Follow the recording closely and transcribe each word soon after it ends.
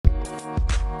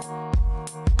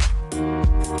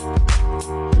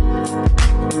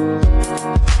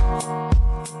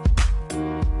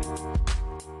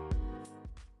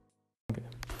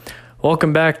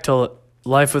Welcome back to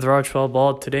Life with Rochwell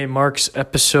Bald. Today marks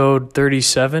episode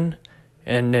 37,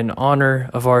 and in honor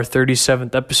of our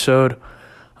 37th episode,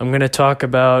 I'm going to talk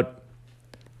about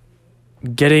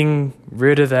getting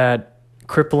rid of that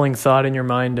crippling thought in your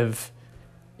mind of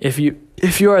if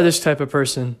you are this type of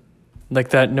person, like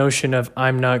that notion of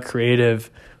I'm not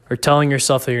creative, or telling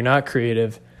yourself that you're not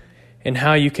creative, and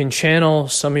how you can channel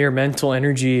some of your mental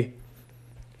energy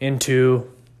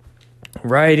into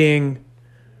writing,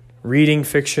 reading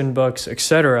fiction books,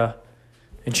 etc.,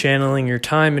 and channeling your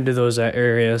time into those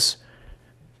areas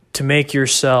to make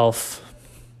yourself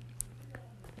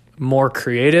more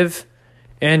creative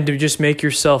and to just make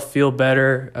yourself feel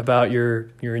better about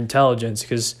your intelligence.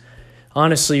 Because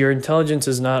honestly, your intelligence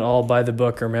is not all by the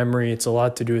book or memory. It's a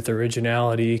lot to do with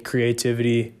originality,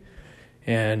 creativity,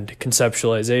 and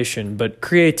conceptualization. But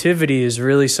creativity is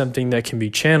really something that can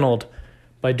be channeled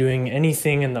by doing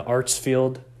anything in the arts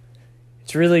field.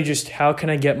 It's really just how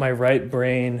can I get my right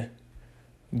brain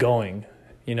going?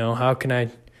 How can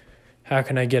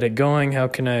I get it going? How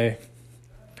can I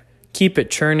keep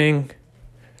it churning?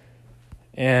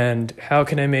 And how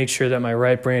can I make sure that my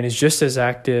right brain is just as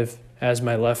active as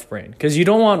my left brain? Because you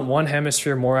don't want one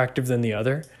hemisphere more active than the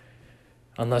other,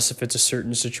 unless if it's a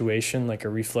certain situation, like a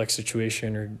reflex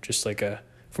situation, or just like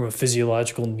from a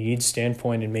physiological needs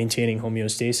standpoint and maintaining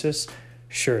homeostasis.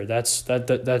 Sure, that's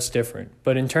different.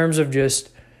 But in terms of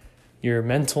just your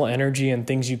mental energy and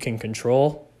things you can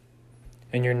control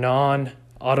and your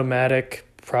non-automatic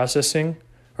processing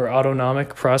or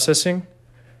autonomic processing,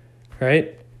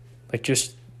 right? Like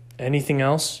just anything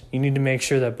else, you need to make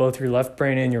sure that both your left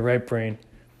brain and your right brain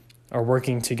are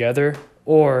working together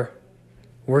or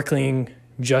working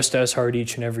just as hard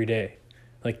each and every day,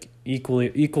 like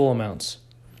equal amounts.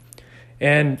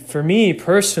 And for me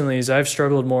personally, is I've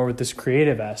struggled more with this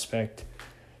creative aspect,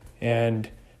 and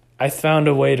I found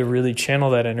a way to really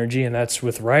channel that energy, and that's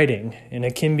with writing. And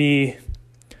it can be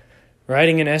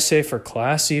writing an essay for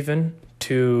class, even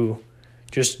to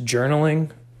just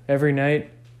journaling every night,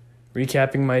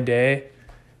 recapping my day.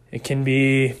 It can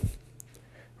be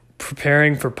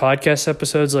preparing for podcast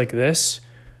episodes like this.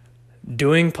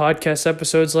 Doing podcast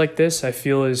episodes like this, I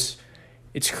feel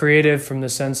it's creative from the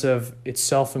sense of it's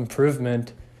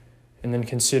self-improvement, and then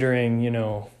considering,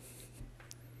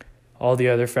 all the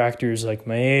other factors like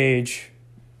my age,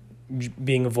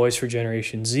 being a voice for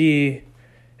Generation Z,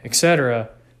 etc.,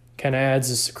 kind of adds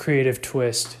this creative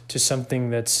twist to something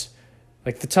that's,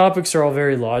 like, the topics are all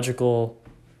very logical,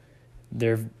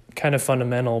 they're kind of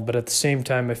fundamental, but at the same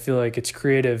time, I feel like it's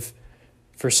creative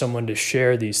for someone to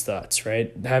share these thoughts,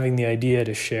 right? Having the idea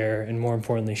to share, and more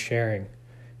importantly, sharing.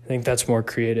 I think that's more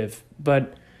creative.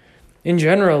 But in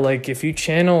general, like if you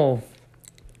channel,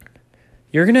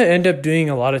 you're going to end up doing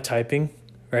a lot of typing,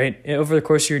 right? Over the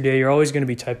course of your day, you're always going to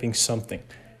be typing something.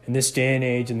 In this day and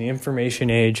age, in the information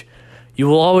age, you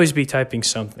will always be typing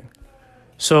something.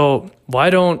 So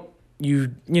why don't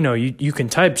you can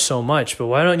type so much, but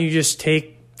why don't you just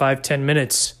take 5-10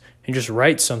 minutes and just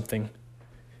write something,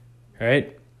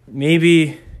 right?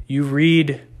 Maybe you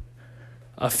read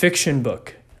a fiction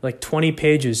book, like 20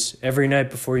 pages every night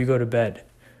before you go to bed.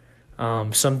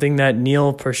 Something that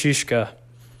Neil Pershishka,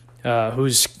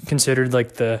 who's considered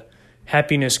like the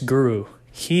happiness guru,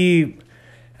 he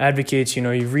advocates,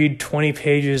 you read 20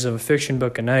 pages of a fiction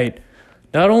book a night.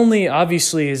 Not only,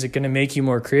 obviously, is it going to make you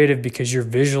more creative because you're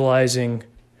visualizing,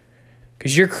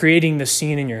 because you're creating the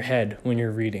scene in your head when you're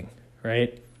reading,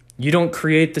 right? You don't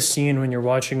create the scene when you're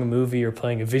watching a movie or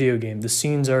playing a video game. The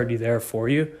scene's already there for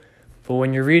you. But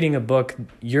when you're reading a book,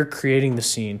 you're creating the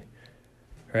scene,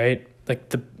 right?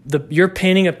 Like you're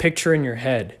painting a picture in your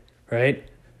head, right?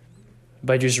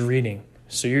 By just reading.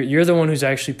 So you're the one who's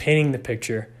actually painting the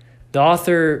picture. The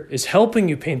author is helping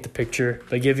you paint the picture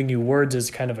by giving you words as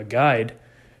kind of a guide,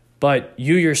 but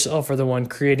you yourself are the one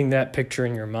creating that picture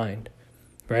in your mind,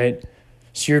 right?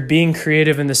 So you're being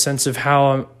creative in the sense of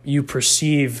how you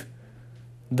perceive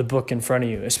the book in front of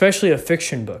you, especially a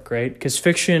fiction book, right? Because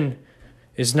fiction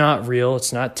is not real,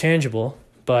 it's not tangible,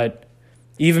 but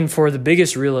even for the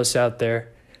biggest realists out there,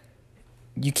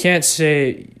 you can't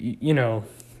say,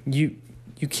 you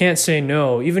can't say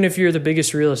no. Even if you're the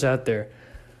biggest realist out there,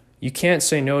 you can't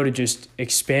say no to just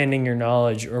expanding your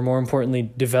knowledge, or more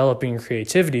importantly, developing your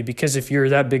creativity, because if you're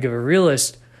that big of a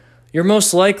realist, you're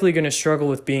most likely going to struggle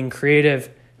with being creative,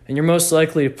 and you're most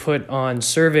likely to put on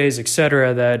surveys,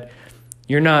 etc., that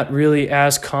you're not really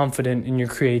as confident in your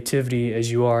creativity as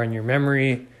you are in your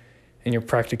memory, in your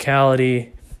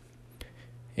practicality,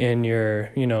 in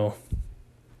your,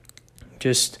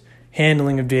 just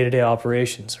handling of day-to-day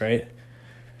operations, right?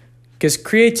 Because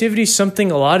creativity is something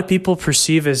a lot of people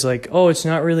perceive as like, oh, it's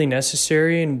not really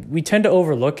necessary, and we tend to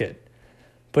overlook it.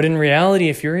 But in reality,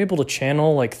 if you're able to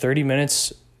channel like 30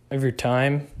 minutes of your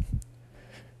time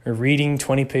or reading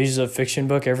 20 pages of fiction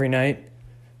book every night,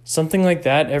 something like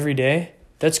that every day,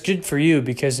 that's good for you,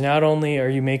 because not only are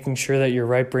you making sure that your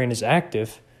right brain is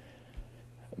active,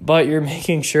 but you're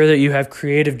making sure that you have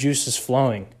creative juices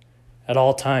flowing at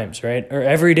all times, right? Or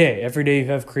every day you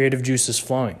have creative juices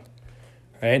flowing,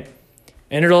 right?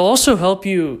 And it'll also help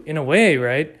you in a way,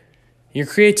 right? Your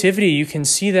creativity, you can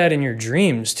see that in your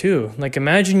dreams too. Like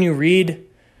imagine you read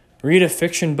a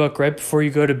fiction book right before you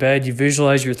go to bed, you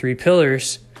visualize your 3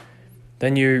 pillars,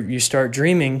 then you start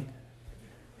dreaming.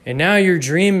 And now your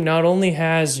dream not only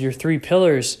has your 3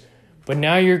 pillars, but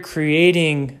now you're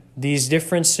creating these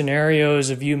different scenarios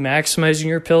of you maximizing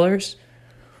your pillars,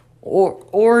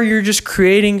 or you're just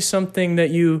creating something that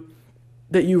you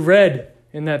read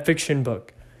in that fiction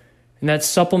book. And that's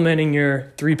supplementing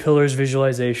your 3 pillars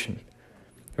visualization,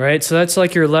 right? So that's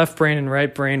like your left brain and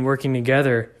right brain working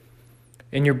together.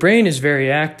 And your brain is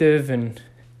very active, and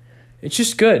it's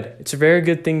just good. It's a very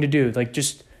good thing to do. Like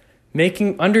just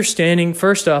understanding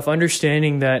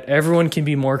that everyone can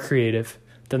be more creative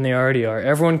than they already are.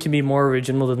 Everyone can be more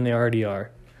original than they already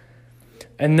are.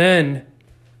 And then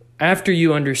after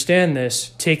you understand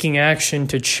this, taking action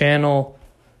to channel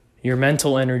your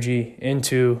mental energy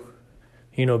into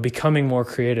becoming more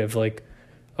creative. Like,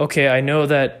 okay, I know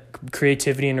that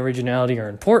creativity and originality are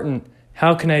important.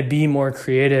 How can I be more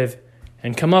creative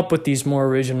and come up with these more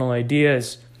original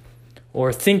ideas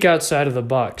or think outside of the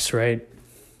box, right?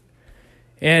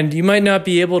 And you might not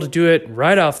be able to do it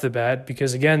right off the bat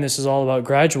because, again, this is all about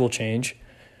gradual change.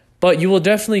 But you will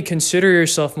definitely consider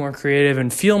yourself more creative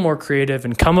and feel more creative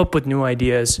and come up with new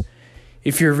ideas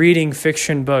if you're reading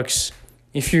fiction books,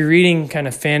 if you're reading kind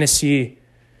of fantasy.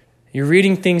 You're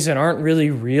reading things that aren't really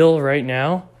real right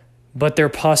now, but they're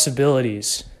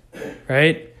possibilities,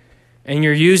 right? And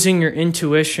you're using your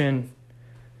intuition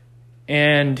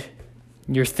and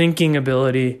your thinking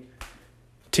ability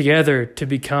together to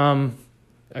become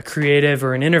a creative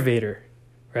or an innovator,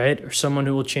 right? Or someone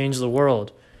who will change the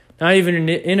world. Not even an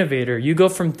innovator. You go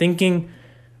from thinking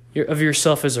of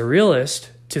yourself as a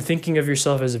realist to thinking of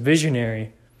yourself as a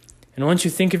visionary. And once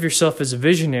you think of yourself as a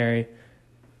visionary,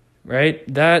 right?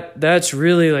 That's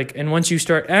really like, and once you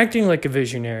start acting like a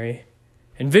visionary,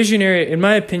 and visionary, in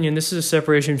my opinion, this is a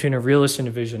separation between a realist and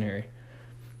a visionary.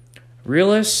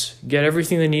 Realists get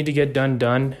everything they need to get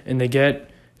done, and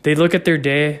they look at their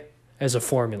day as a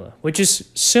formula, which is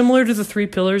similar to the 3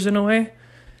 pillars in a way,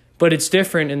 but it's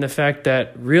different in the fact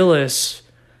that realists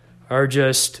are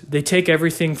they take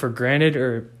everything for granted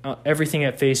or everything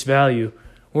at face value,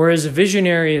 whereas a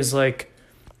visionary is like,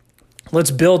 let's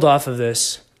build off of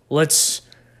this. They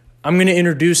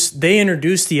introduce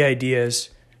the ideas,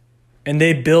 and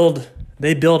they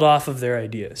build off of their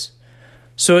ideas.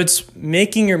 So it's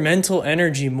making your mental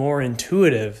energy more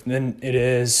intuitive than it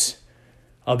is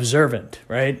observant,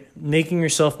 right? Making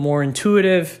yourself more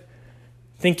intuitive,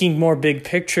 thinking more big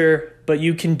picture, but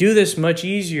you can do this much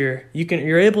easier.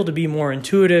 You're able to be more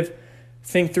intuitive,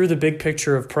 think through the big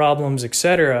picture of problems,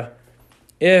 etc.,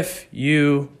 if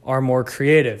you are more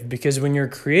creative. Because when you're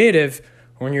creative,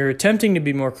 when you're attempting to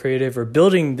be more creative or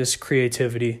building this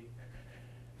creativity,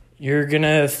 you're going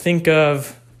to think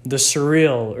of the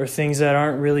surreal or things that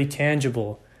aren't really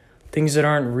tangible, things that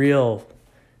aren't real,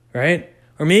 right?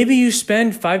 Or maybe you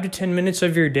spend 5 to 10 minutes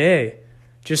of your day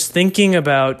just thinking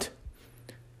about,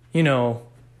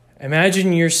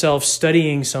 imagine yourself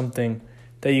studying something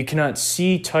that you cannot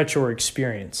see, touch, or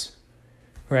experience,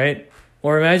 right?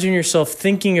 Or imagine yourself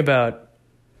thinking about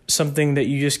something that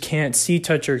you just can't see,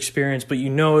 touch, or experience, but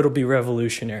it'll be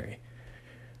revolutionary.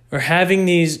 Or having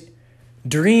these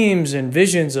dreams and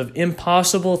visions of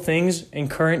impossible things in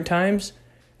current times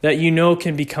that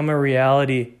can become a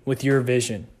reality with your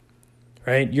vision,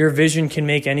 right? Your vision can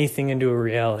make anything into a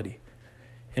reality.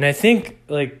 And I think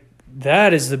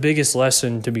that is the biggest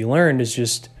lesson to be learned, is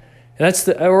just that's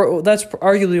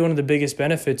arguably one of the biggest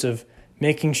benefits of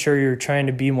making sure you're trying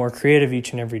to be more creative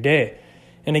each and every day.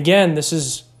 And again, this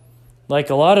is like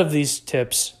a lot of these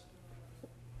tips,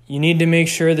 you need to make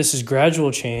sure this is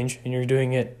gradual change and you're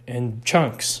doing it in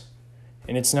chunks.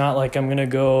 And it's not like it's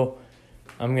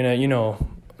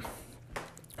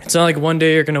not like one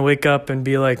day you're going to wake up and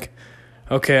be like,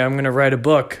 okay, I'm going to write a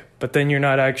book, but then you're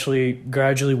not actually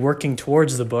gradually working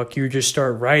towards the book. You just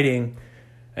start writing,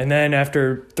 and then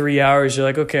after 3 hours, you're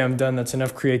like, okay, I'm done. That's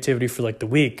enough creativity for the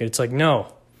week. It's like,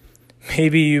 no.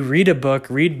 Maybe you read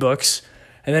books,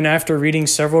 and then after reading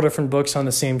several different books on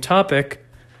the same topic,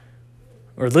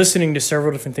 or listening to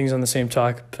several different things on the same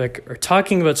topic, or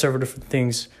talking about several different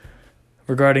things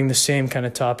regarding the same kind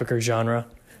of topic or genre,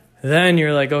 then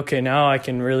you're like, okay, now I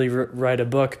can really write a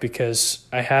book because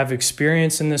I have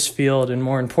experience in this field, and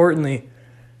more importantly,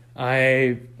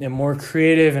 I am more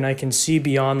creative and I can see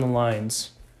beyond the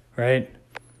lines, right?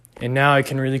 And now I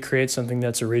can really create something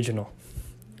that's original.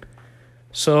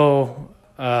 So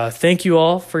thank you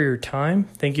all for your time.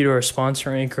 Thank you to our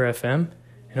sponsor, Anchor FM,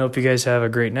 and hope you guys have a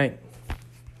great night.